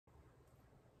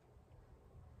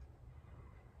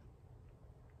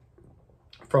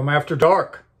from After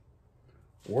Dark,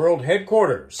 World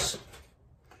Headquarters.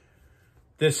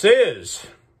 This is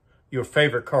your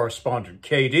favorite correspondent,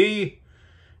 KD,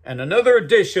 and another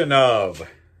edition of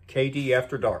KD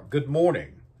After Dark. Good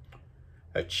morning.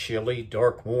 A chilly,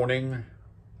 dark morning.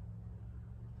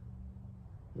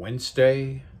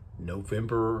 Wednesday,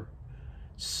 November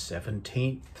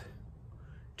 17th,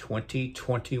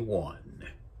 2021.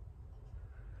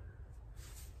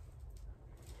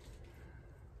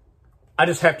 I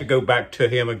just have to go back to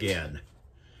him again.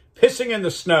 Pissing in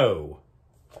the Snow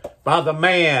by the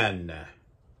man,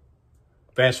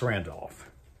 Vance Randolph.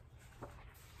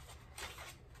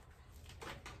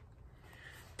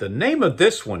 The name of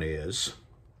this one is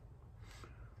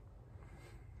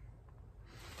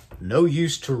No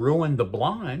Use to Ruin the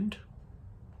Blind.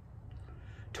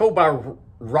 Told by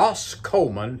Ross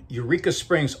Coleman, Eureka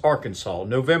Springs, Arkansas,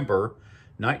 November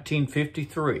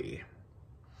 1953.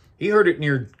 He heard it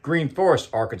near Green Forest,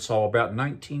 Arkansas, about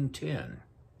 1910.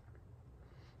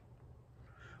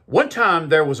 One time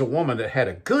there was a woman that had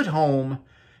a good home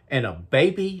and a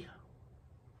baby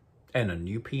and a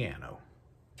new piano.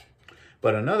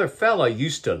 But another fella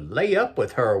used to lay up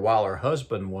with her while her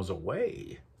husband was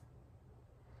away.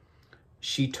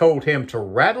 She told him to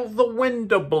rattle the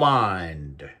window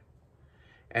blind,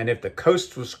 and if the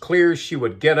coast was clear, she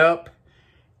would get up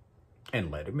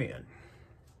and let him in.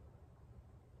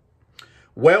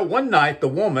 Well, one night the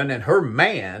woman and her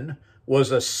man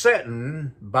was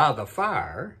a-settin' by the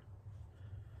fire,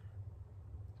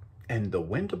 and the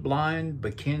window blind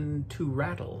began to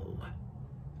rattle.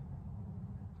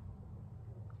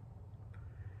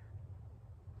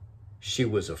 She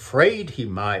was afraid he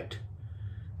might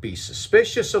be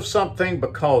suspicious of something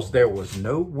because there was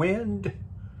no wind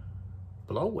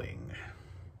blowing.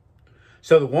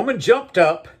 So the woman jumped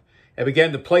up and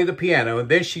began to play the piano, and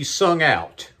then she sung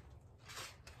out,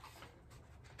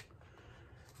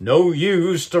 "No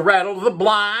use to rattle the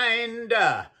blind,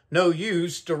 no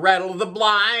use to rattle the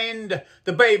blind.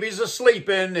 The baby's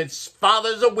a-sleepin', its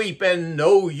father's a-weepin',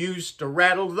 no use to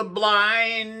rattle the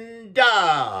blind."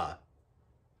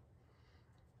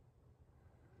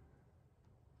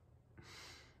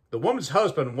 The woman's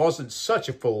husband wasn't such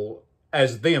a fool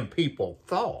as them people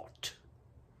thought.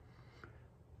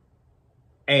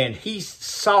 And he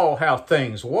saw how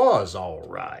things was all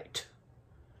right.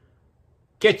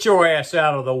 "Get your ass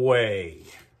out of the way,"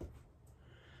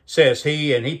 says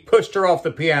he, and he pushed her off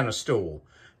the piano stool.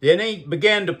 Then he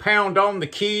began to pound on the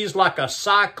keys like a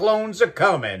cyclone's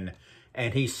a-comin',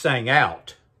 and he sang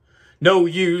out, "No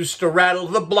use to rattle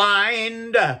the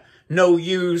blind, no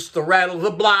use to rattle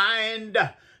the blind.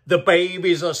 The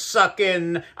baby's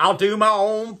a-suckin', I'll do my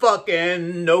own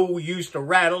fucking, no use to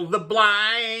rattle the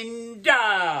blind."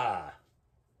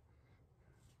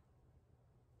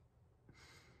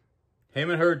 Him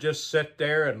and her just sat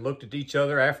there and looked at each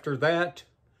other after that,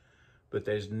 but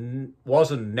there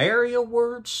wasn't nary a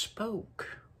word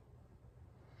spoke.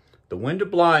 The window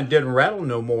blind didn't rattle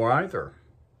no more either.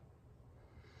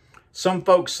 Some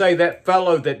folks say that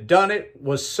fellow that done it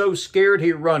was so scared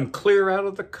he run clear out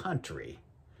of the country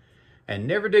and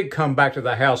never did come back to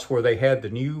the house where they had the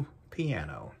new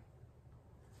piano.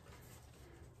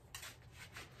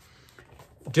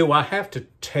 Do I have to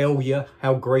tell you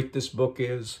how great this book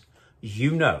is?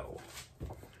 You know,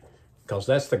 because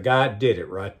that's the guy that did it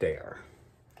right there.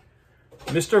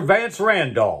 Mr. Vance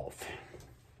Randolph.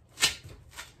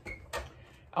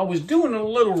 I was doing a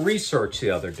little research the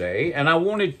other day, and I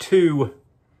wanted to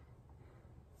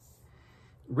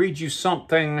read you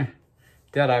something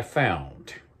that I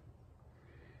found.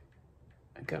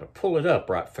 I got to pull it up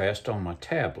right fast on my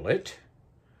tablet.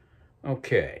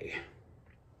 Okay.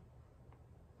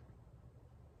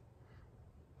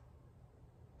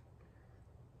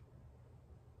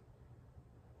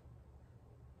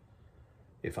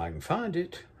 If I can find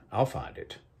it, I'll find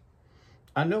it.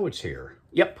 I know it's here.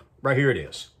 Yep, right here it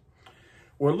is.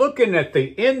 We're looking at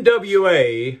the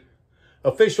NWA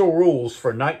official rules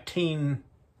for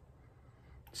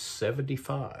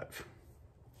 1975.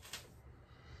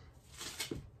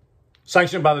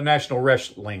 Sanctioned by the National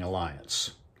Wrestling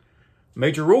Alliance.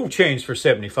 Major rule change for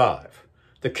 75.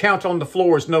 The count on the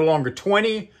floor is no longer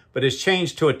 20, but is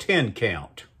changed to a 10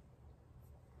 count.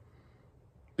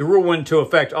 The rule went into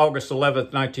effect August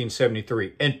 11th,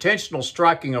 1973. Intentional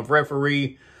striking of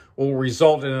referee will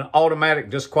result in an automatic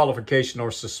disqualification or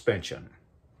suspension.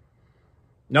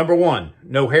 Number 1,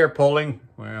 no hair pulling.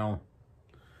 Well,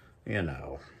 you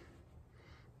know.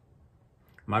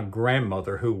 My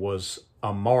grandmother, who was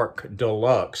a Mark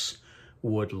Deluxe,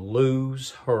 would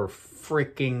lose her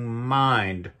freaking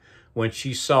mind when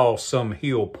she saw some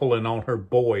heel pulling on her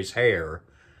boy's hair.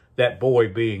 that boy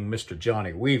being Mr.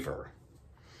 Johnny Weaver.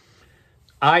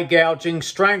 Eye gouging,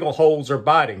 strangleholds, or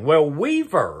biting. Well,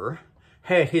 Weaver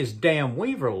had his damn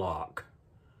Weaver lock.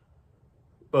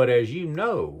 But as you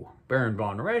know, Baron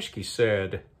von Raschke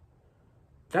said,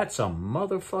 that's a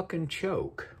motherfucking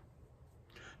choke.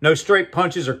 No straight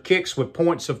punches or kicks with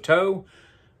points of toe.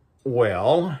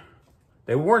 Well,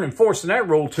 they weren't enforcing that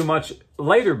rule too much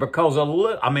later because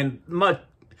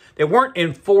they weren't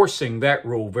enforcing that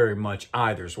rule very much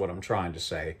either is what I'm trying to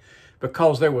say.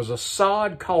 Because there was a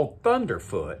sod called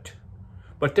Thunderfoot,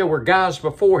 but there were guys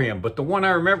before him. But the one I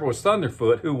remember was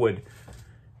Thunderfoot, who would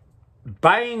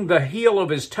bang the heel of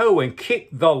his toe and kick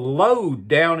the load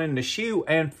down in the shoe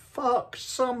and fuck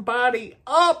somebody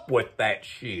up with that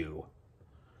shoe.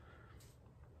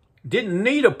 Didn't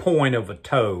need a point of a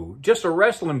toe, just a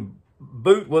wrestling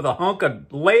boot with a hunk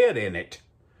of lead in it.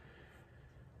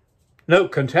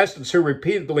 Note, contestants who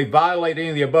repeatedly violate any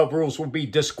of the above rules will be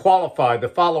disqualified. The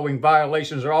following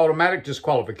violations are automatic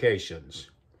disqualifications.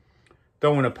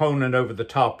 Throw an opponent over the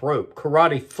top rope.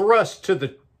 Karate thrust to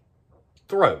the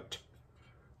throat.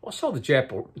 Well, I saw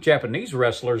the Japanese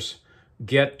wrestlers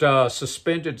get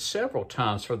suspended several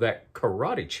times for that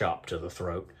karate chop to the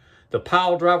throat. The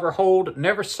pile driver hold.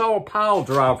 Never saw a pile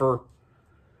driver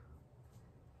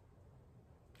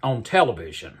on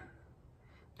television.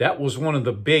 That was one of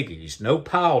the biggies. No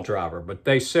pile driver, but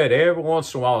they said every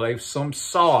once in a while some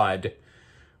sod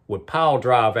would pile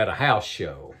drive at a house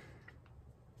show.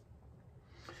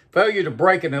 Failure to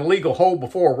break an illegal hold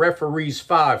before a referee's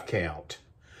 5 count.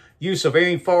 Use of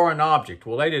any foreign object.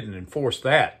 Well, they didn't enforce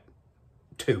that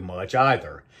too much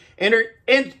either.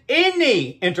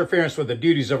 Any interference with the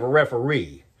duties of a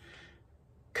referee.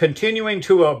 Continuing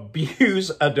to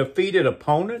abuse a defeated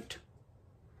opponent.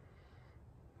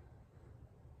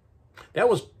 That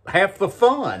was half the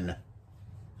fun.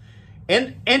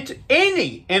 And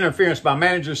any interference by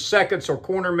managers, seconds, or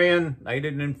cornermen, they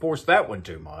didn't enforce that one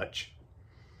too much.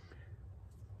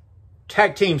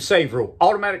 Tag team save rule.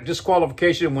 Automatic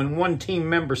disqualification when one team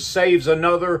member saves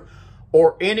another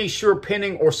or any sure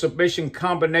pinning or submission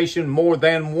combination more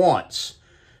than once.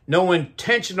 No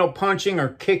intentional punching or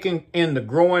kicking in the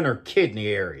groin or kidney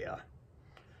area.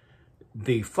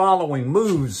 The following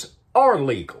moves are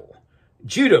legal.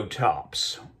 Judo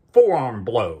tops, forearm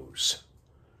blows,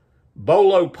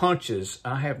 bolo punches,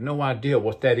 I have no idea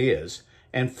what that is,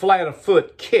 and flat of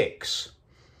foot kicks.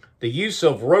 The use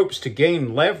of ropes to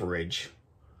gain leverage.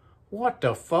 What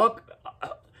the fuck?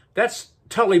 That's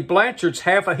Tully Blanchard's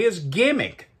half of his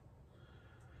gimmick.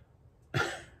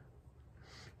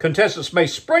 Contestants may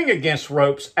spring against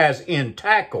ropes as in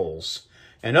tackles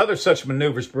and other such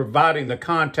maneuvers, providing the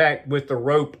contact with the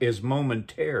rope is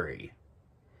momentary.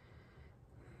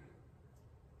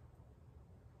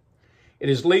 It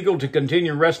is legal to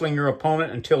continue wrestling your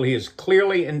opponent until he is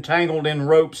clearly entangled in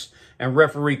ropes and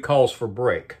referee calls for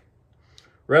break.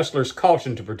 Wrestlers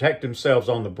caution to protect themselves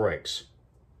on the breaks.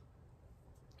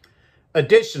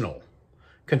 Additional,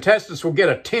 contestants will get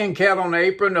a 10 count on the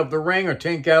apron of the ring or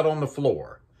 10 count on the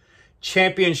floor.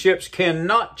 Championships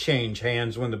cannot change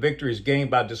hands when the victory is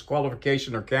gained by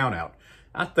disqualification or countout.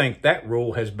 I think that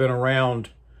rule has been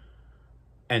around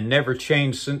and never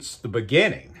changed since the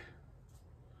beginning.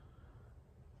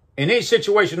 In any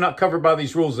situation not covered by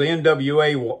these rules, the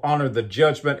NWA will honor the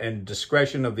judgment and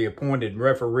discretion of the appointed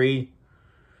referee.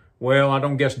 Well, I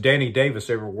don't guess Danny Davis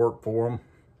ever worked for him.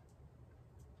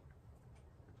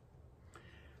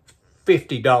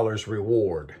 $50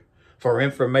 reward for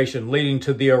information leading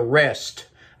to the arrest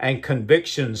and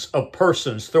convictions of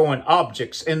persons throwing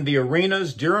objects in the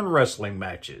arenas during wrestling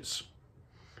matches.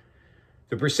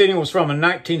 The proceeding was from a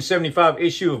 1975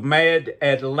 issue of Mad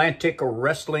Atlantic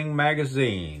Wrestling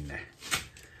magazine.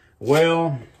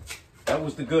 Well, that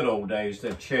was the good old days.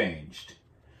 They've changed.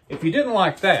 If you didn't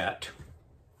like that,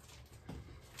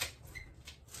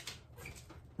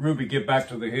 Ruby, get back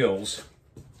to the hills.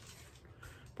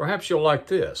 Perhaps you'll like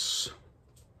this.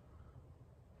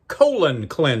 Colon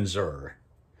cleanser.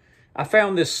 I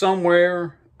found this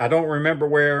somewhere. I don't remember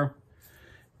where.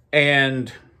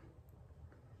 And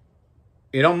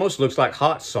it almost looks like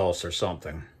hot sauce or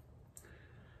something.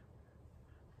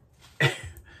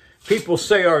 People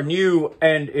say our new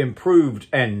and improved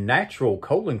and natural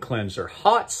colon cleanser,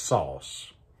 hot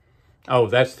sauce. Oh,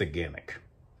 that's the gimmick.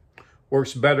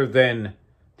 Works better than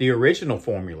the original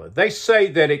formula. They say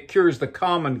that it cures the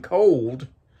common cold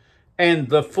and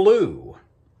the flu.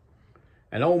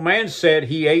 An old man said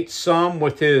he ate some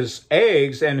with his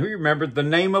eggs and he remembered the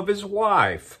name of his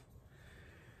wife.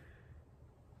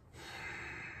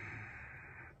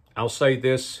 I'll say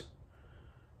this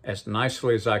as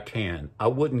nicely as I can. I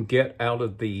wouldn't get out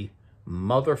of the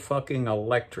motherfucking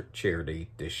electric chair to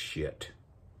eat this shit.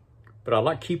 But I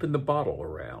like keeping the bottle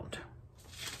around.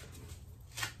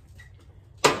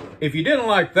 If you didn't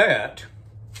like that,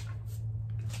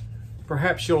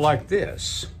 perhaps you'll like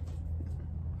this.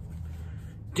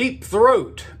 Deep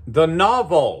Throat, the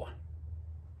novel.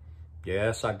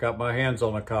 Yes, I got my hands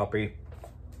on a copy.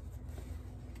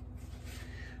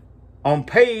 On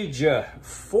page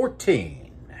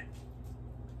 14,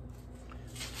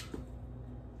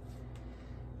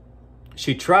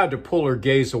 she tried to pull her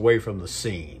gaze away from the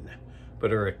scene,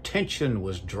 but her attention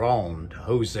was drawn to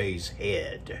Jose's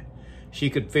head.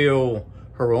 She could feel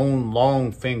her own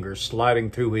long fingers sliding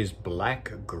through his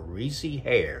black, greasy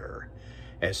hair,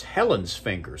 as Helen's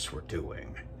fingers were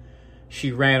doing.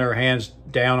 She ran her hands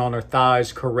down on her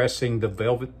thighs, caressing the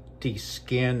velvety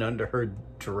skin under her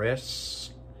dress,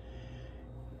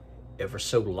 ever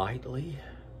so lightly.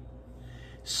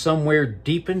 Somewhere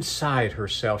deep inside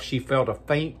herself, she felt a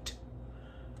faint,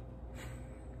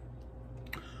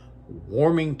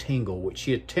 warming tingle, which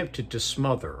she attempted to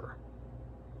smother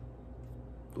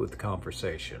with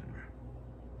conversation.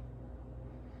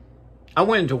 I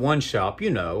went into one shop, you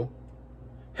know,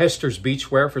 Hester's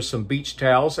Beachwear, for some beach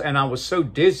towels, and I was so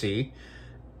dizzy,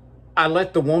 I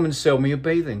let the woman sell me a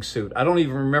bathing suit. I don't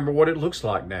even remember what it looks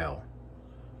like now.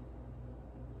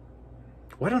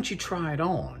 Why don't you try it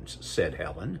on, said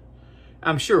Helen.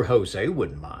 I'm sure Jose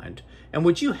wouldn't mind. And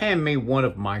would you hand me one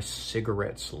of my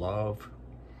cigarettes, love?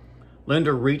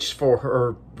 Linda reached for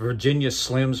her Virginia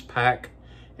Slims pack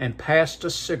and passed a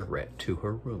cigarette to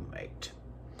her roommate.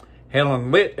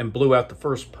 Helen lit and blew out the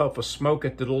first puff of smoke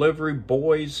at the delivery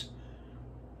boy's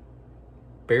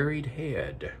buried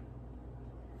head.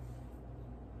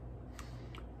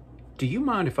 Do you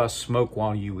mind if I smoke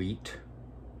while you eat?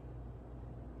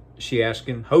 She asked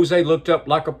him. Jose looked up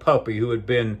like a puppy who had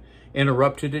been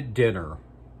interrupted at dinner.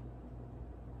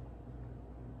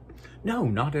 No,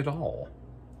 not at all,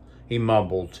 he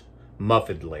mumbled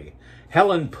muffledly.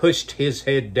 Helen pushed his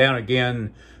head down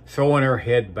again, throwing her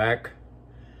head back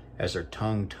as her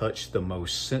tongue touched the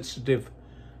most sensitive,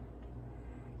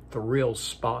 thrill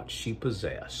spot she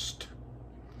possessed.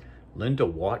 Linda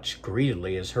watched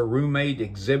greedily as her roommate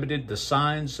exhibited the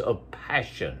signs of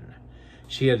passion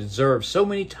she had observed so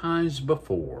many times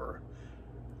before.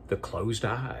 The closed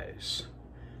eyes,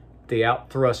 the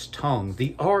outthrust tongue,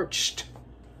 the arched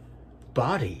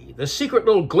body, the secret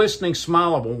little glistening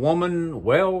smile of a woman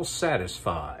well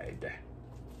satisfied.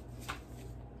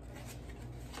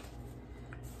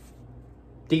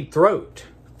 Deep Throat.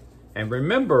 And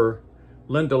remember,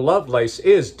 Linda Lovelace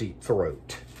is Deep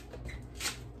Throat,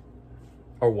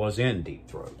 or was in Deep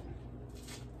Throat.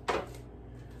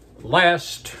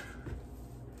 Last,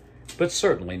 but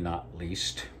certainly not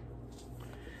least,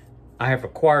 I have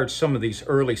acquired some of these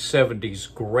early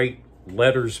 70s great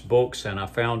letters books, and I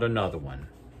found another one.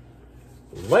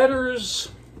 Letters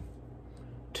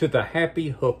to the Happy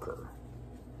Hooker.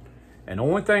 And the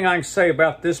only thing I can say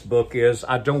about this book is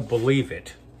I don't believe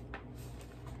it.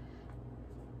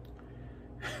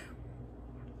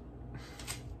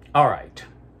 All right.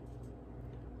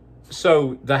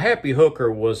 So the Happy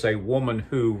Hooker was a woman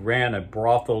who ran a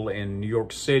brothel in New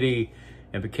York City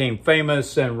and became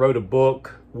famous and wrote a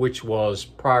book which was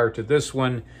prior to this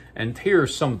one. And here are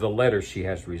some of the letters she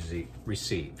has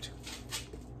received.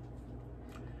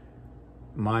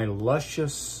 My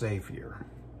luscious savior.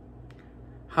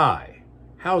 Hi,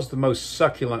 how's the most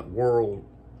succulent world?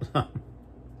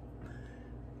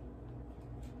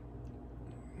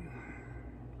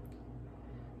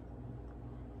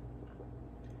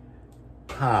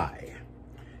 Hi,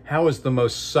 how is the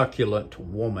most succulent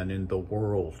woman in the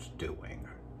world doing?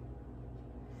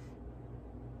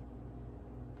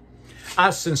 I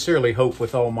sincerely hope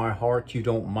with all my heart you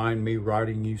don't mind me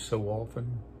writing you so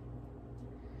often.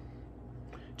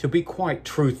 To be quite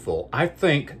truthful, I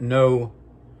know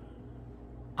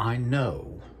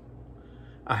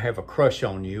I have a crush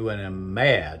on you and am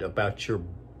mad about your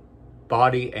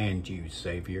body and you,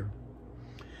 Xavier.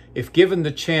 If given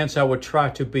the chance, I would try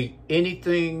to be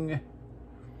anything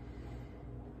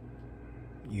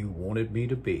you wanted me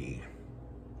to be.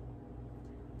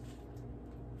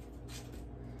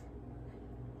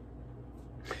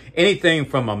 Anything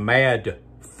from a mad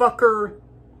fucker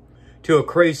to a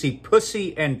crazy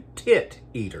pussy and tit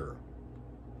eater.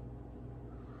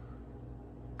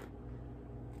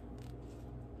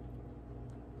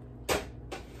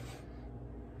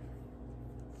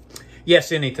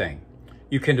 Yes, anything.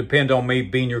 You can depend on me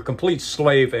being your complete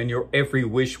slave, and your every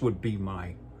wish would be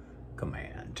my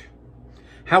command.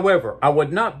 However, I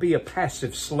would not be a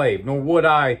passive slave, nor would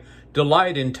I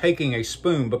delight in taking a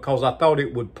spoon because I thought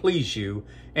it would please you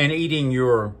and eating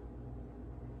your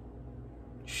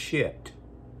shit.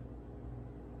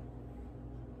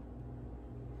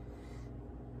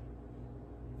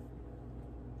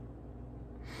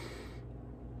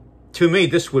 To me,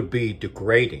 this would be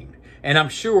degrading. And I'm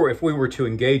sure if we were to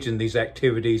engage in these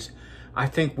activities, I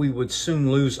think we would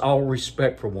soon lose all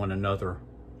respect for one another.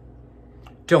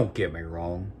 Don't get me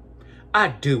wrong. I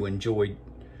do enjoy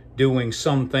doing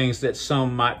some things that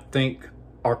some might think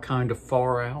are kind of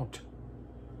far out.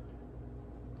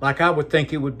 Like I would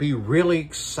think it would be really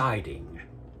exciting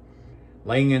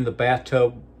laying in the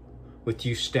bathtub with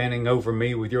you standing over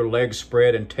me with your legs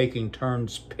spread and taking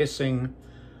turns pissing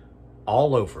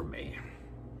all over me.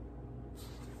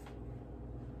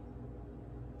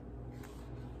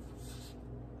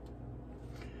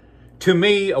 To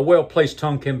me, a well-placed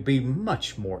tongue can be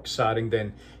much more exciting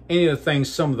than any of the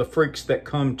things some of the freaks that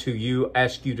come to you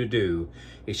ask you to do.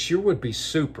 It sure would be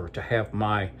super to have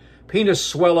my penis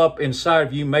swell up inside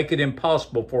of you, make it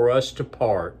impossible for us to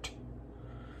part.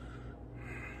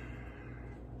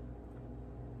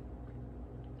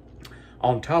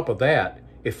 On top of that,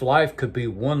 if life could be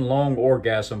one long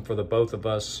orgasm for the both of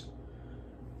us,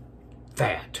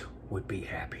 that would be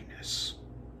happiness.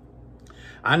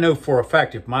 I know for a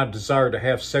fact if my desire to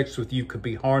have sex with you could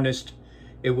be harnessed,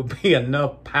 it would be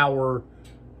enough power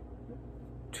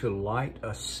to light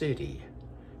a city.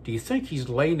 Do you think he's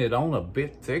laying it on a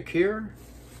bit thick here?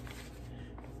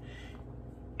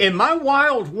 In my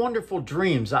wild, wonderful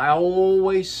dreams, I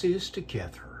always see us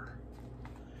together.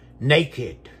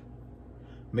 Naked.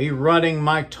 Me running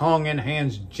my tongue and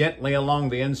hands gently along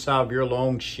the inside of your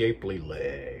long, shapely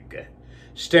leg.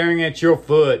 Staring at your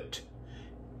foot.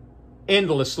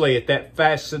 Endlessly at that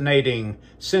fascinating,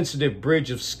 sensitive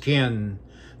bridge of skin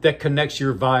that connects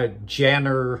your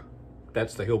vagina,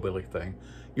 that's the hillbilly thing,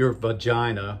 your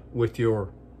vagina with your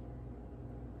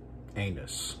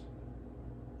anus.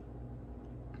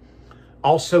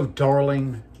 Also,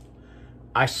 darling,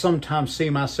 I sometimes see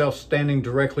myself standing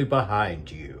directly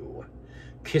behind you,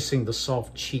 kissing the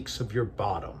soft cheeks of your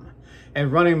bottom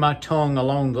and running my tongue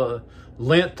along the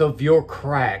length of your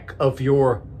crack of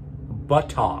your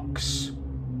buttocks,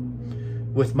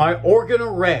 with my organ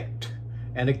erect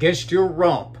and against your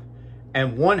rump,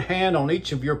 and one hand on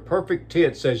each of your perfect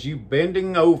tits as you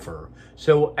bending over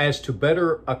so as to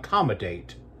better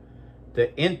accommodate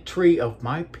the entry of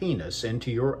my penis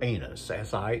into your anus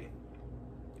as I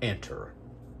enter.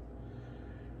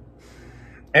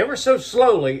 Ever so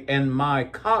slowly, and my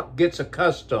cock gets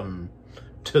accustomed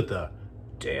to the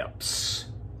depths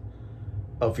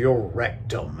of your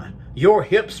rectum. Your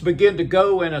hips begin to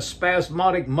go in a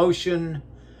spasmodic motion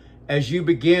as you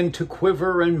begin to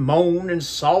quiver and moan, and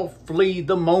softly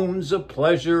the moans of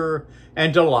pleasure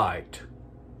and delight.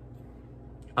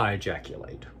 I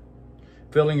ejaculate,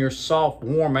 filling your soft,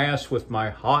 warm ass with my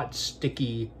hot,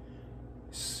 sticky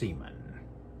semen.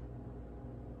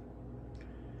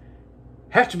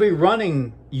 Have to be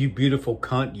running, you beautiful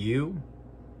cunt, you.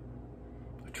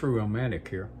 A true romantic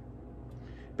here.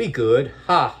 Be good,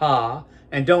 ha ha,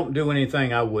 and don't do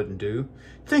anything I wouldn't do.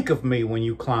 Think of me when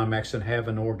you climax and have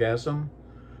an orgasm.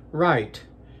 Right,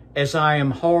 as I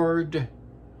am hard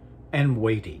and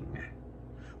waiting.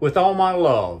 With all my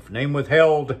love, name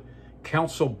withheld,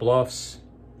 Council Bluffs,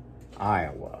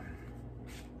 Iowa.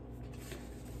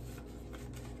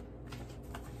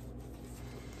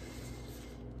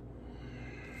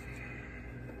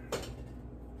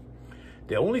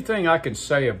 The only thing I can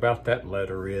say about that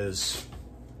letter is,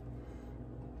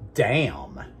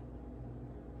 damn.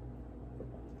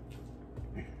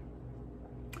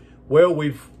 Well,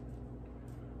 we've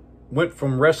went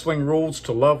from wrestling rules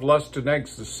to love, lust, and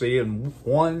ecstasy in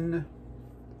one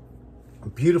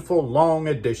beautiful long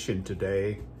edition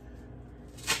today.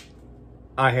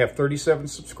 I have 37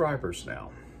 subscribers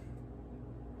now.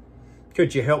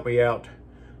 Could you help me out?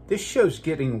 This show's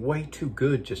getting way too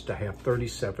good just to have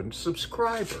 37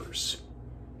 subscribers.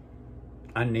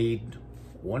 I need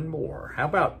one more. How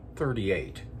about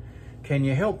 38? Can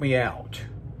you help me out?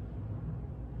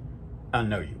 I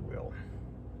know you will.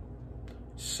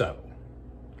 So,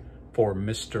 for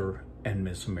Mr. and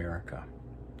Miss America,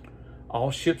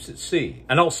 all ships at sea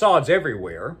and all sods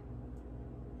everywhere,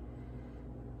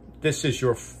 this is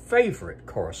your favorite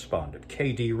correspondent,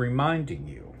 KD, reminding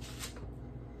you,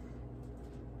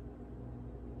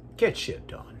 get shit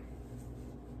done.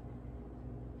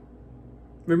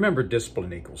 Remember,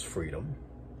 discipline equals freedom.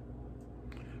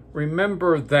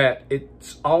 Remember that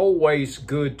it's always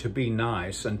good to be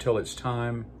nice until it's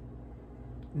time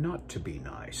not to be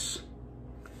nice.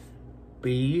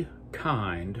 Be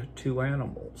kind to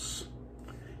animals.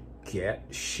 get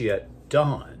shit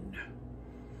done.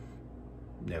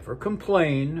 Never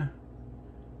complain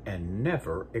and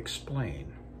never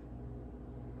explain.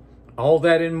 All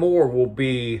that and more will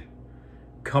be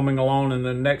coming along in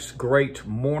the next great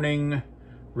morning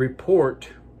report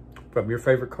from your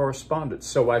favorite correspondent.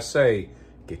 So I say,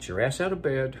 get your ass out of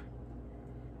bed.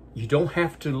 You don't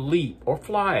have to leap or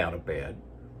fly out of bed.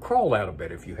 Crawl out of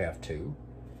bed if you have to.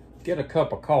 Get a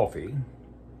cup of coffee.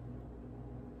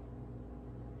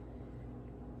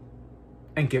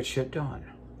 And get shit done.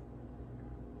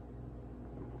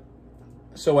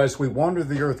 So as we wander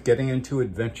the earth getting into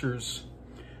adventures,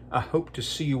 I hope to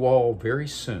see you all very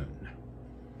soon.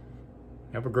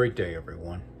 Have a great day,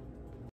 everyone.